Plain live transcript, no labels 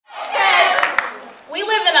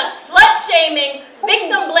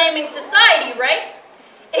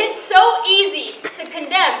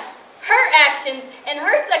actions and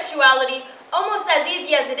her sexuality almost as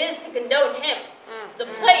easy as it is to condone him, the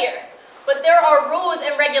player. But there are rules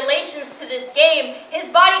and regulations to this game. His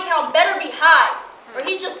body count better be high, or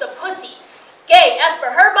he's just a pussy. Gay, as for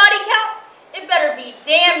her body count, it better be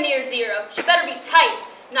damn near zero. She better be tight,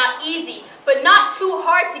 not easy, but not too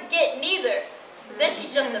hard to get neither. Then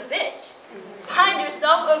she's just a bitch. Find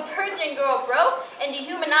yourself a virgin girl, bro, and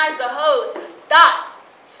dehumanize the hoes, dots,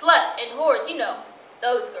 sluts, and whores, you know,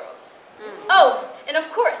 those girls. Oh, and of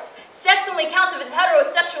course, sex only counts if it's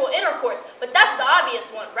heterosexual intercourse, but that's the obvious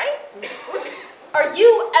one, right? Are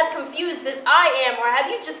you as confused as I am, or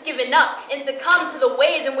have you just given up and succumbed to the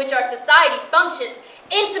ways in which our society functions?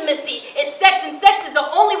 Intimacy is sex, and sex is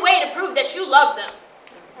the only way to prove that you love them.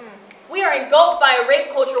 We are engulfed by a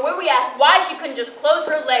rape culture where we ask why she couldn't just close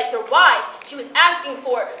her legs, or why she was asking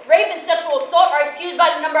for rape and sexual assault are excused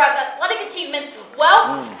by the number of athletic achievements,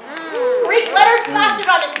 wealth, Greek letters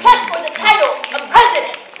plastered on his chest for the title of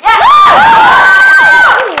president. Yes!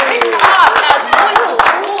 Written off as boys will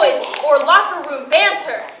be boys or locker room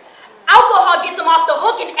banter. Alcohol gets them off the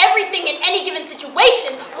hook, and everything in any given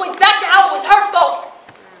situation points back to how it was her fault.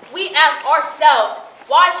 We ask ourselves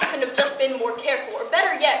why she couldn't have just been more careful, or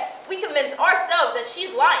better yet, we convince ourselves that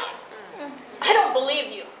she's lying. I don't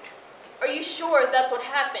believe you. Are you sure that's what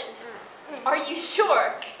happened? Are you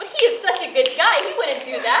sure? But he is such a good guy, he wouldn't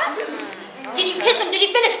do that. Did you kiss him? Did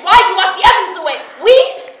he finish? Why'd you wash the evidence away? We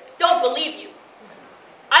don't believe you.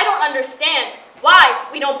 I don't understand why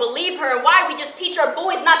we don't believe her, and why we just teach our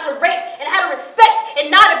boys not to rape and how to respect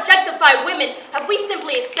and not objectify women. Have we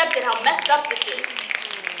simply accepted how messed up this is?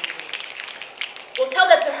 Well, tell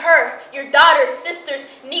that to her, your daughters, sisters,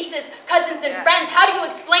 nieces, cousins, and friends. How do you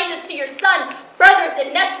explain this to your son, brothers,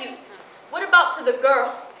 and nephews? What about to the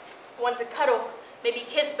girl who wanted to cuddle, maybe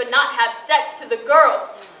kiss, but not have sex? To the girl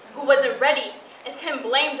who wasn't ready and then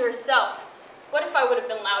blamed herself? What if I would have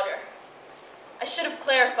been louder? I should have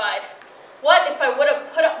clarified. What if I would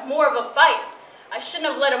have put up more of a fight? I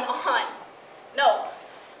shouldn't have let him on. No.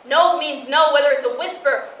 No means no, whether it's a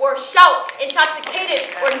whisper or a shout, intoxicated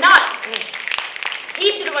or not.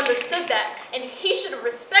 He should have understood that, and he should have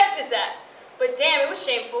respected that. But damn, it was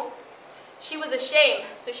shameful. She was ashamed,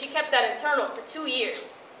 so she kept that internal for 2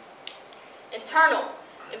 years. Internal,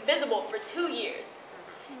 invisible for 2 years.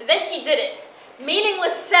 And then she did it.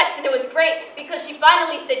 Meaningless sex, and it was great because she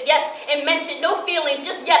finally said yes and meant it. No feelings,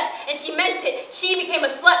 just yes, and she meant it. She became a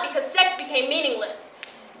slut because sex became meaningless.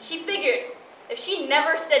 She figured if she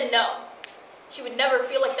never said no, she would never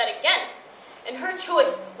feel like that again. And her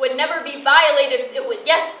choice would never be violated with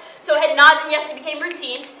yes. So it had nods and yes, it became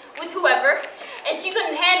routine with whoever. And she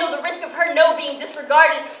couldn't handle the risk of her no being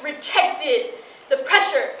disregarded, rejected. The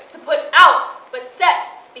pressure to put out, but sex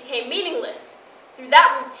became meaningless. Through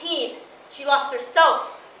that routine, she lost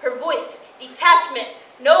herself, her voice, detachment,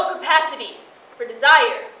 no capacity for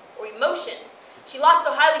desire or emotion. She lost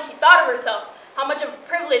how highly she thought of herself, how much of a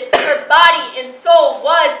privilege her body and soul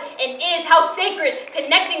was and is, how sacred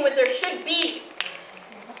connecting with her should be.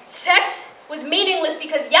 Sex was meaningless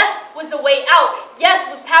because yes was the way out. Yes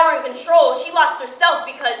was power and control. She lost herself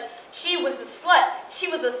because she was the slut. She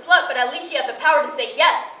was a slut, but at least she had the power to say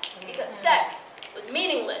yes because sex was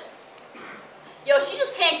meaningless. Yo, she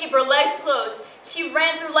just can't keep her legs closed. She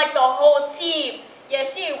ran through like the whole team. Yeah,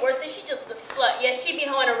 she ain't worth it. She just a slut. Yeah, she be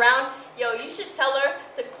hoeing around. Yo, you should tell her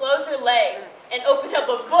to close her legs and open up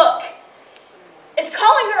a book. Is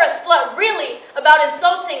calling her a slut really about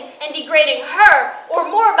insulting and degrading her, or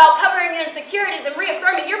more about covering your insecurities and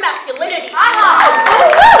reaffirming your masculinity?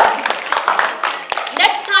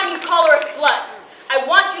 Next time you call her a slut, I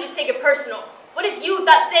want you to take it personal. What if you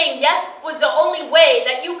thought saying yes was the only way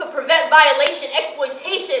that you could prevent violation,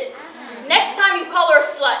 exploitation? Next time you call her a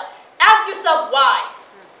slut, ask yourself why.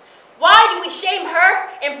 Why do we shame her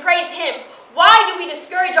and praise him? Why do we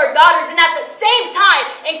discourage our daughters and at the same time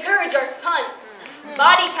encourage our sons?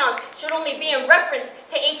 Body count should only be in reference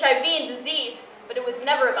to HIV and disease, but it was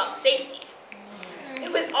never about safety.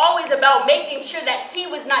 It was always about making sure that he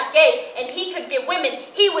was not gay and he could get women.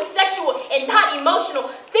 He was sexual and not emotional.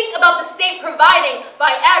 Think about the state providing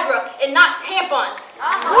Viagra and not tampons.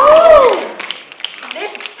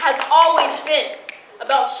 This has always been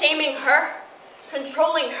about shaming her,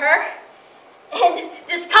 controlling her, and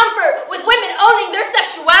discomfort with women owning their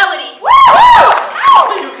sexuality.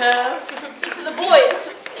 To the boys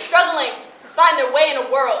struggling to find their way in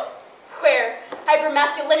a world where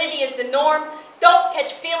hypermasculinity is the norm. Don't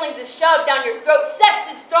catch feelings as shoved down your throat. Sex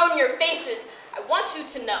is thrown in your faces. I want you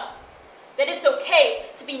to know that it's okay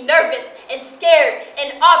to be nervous and scared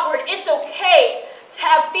and awkward. It's okay to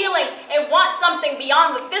have feelings and want something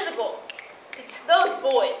beyond the physical. So to those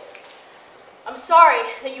boys, I'm sorry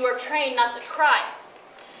that you are trained not to cry.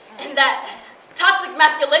 And that toxic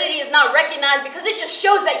masculinity is not recognized because it just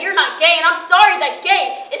shows that you're not gay. And I'm sorry that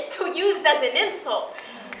gay is still used as an insult.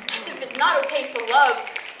 As if it's not okay to love.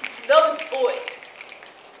 So to those boys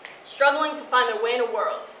struggling to find their way in a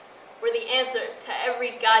world where the answer to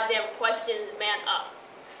every goddamn question is man up.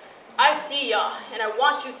 I see y'all, and I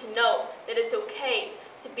want you to know that it's okay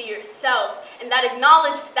to be yourselves, and that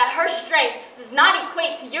acknowledge that her strength does not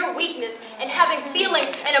equate to your weakness, and having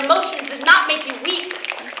feelings and emotions does not make you weak.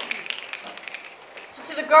 So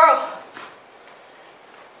to the girl,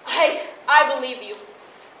 I believe you.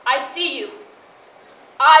 I see you.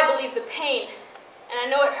 I believe the pain, and I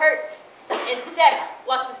know it hurts. And sex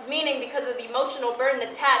lost its meaning because of the emotional burden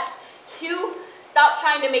attached. You stop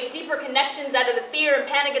trying to make deeper connections out of the fear and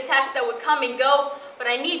panic attacks that would come and go, but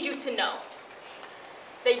I need you to know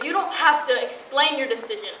that you don't have to explain your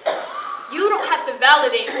decision. You don't have to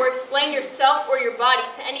validate or explain yourself or your body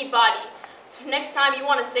to anybody. So next time you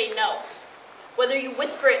want to say no, whether you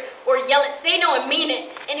whisper it or yell it, say no and mean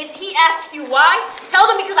it. And if he asks you why, tell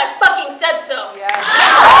them because I fucking said so. Yes.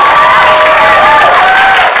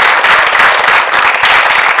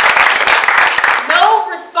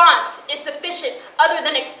 Other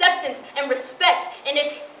than acceptance and respect. And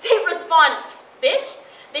if they respond, bitch,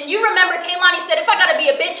 then you remember Kaylani said, if I gotta be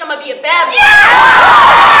a bitch, I'm gonna be a bad bitch. Yeah!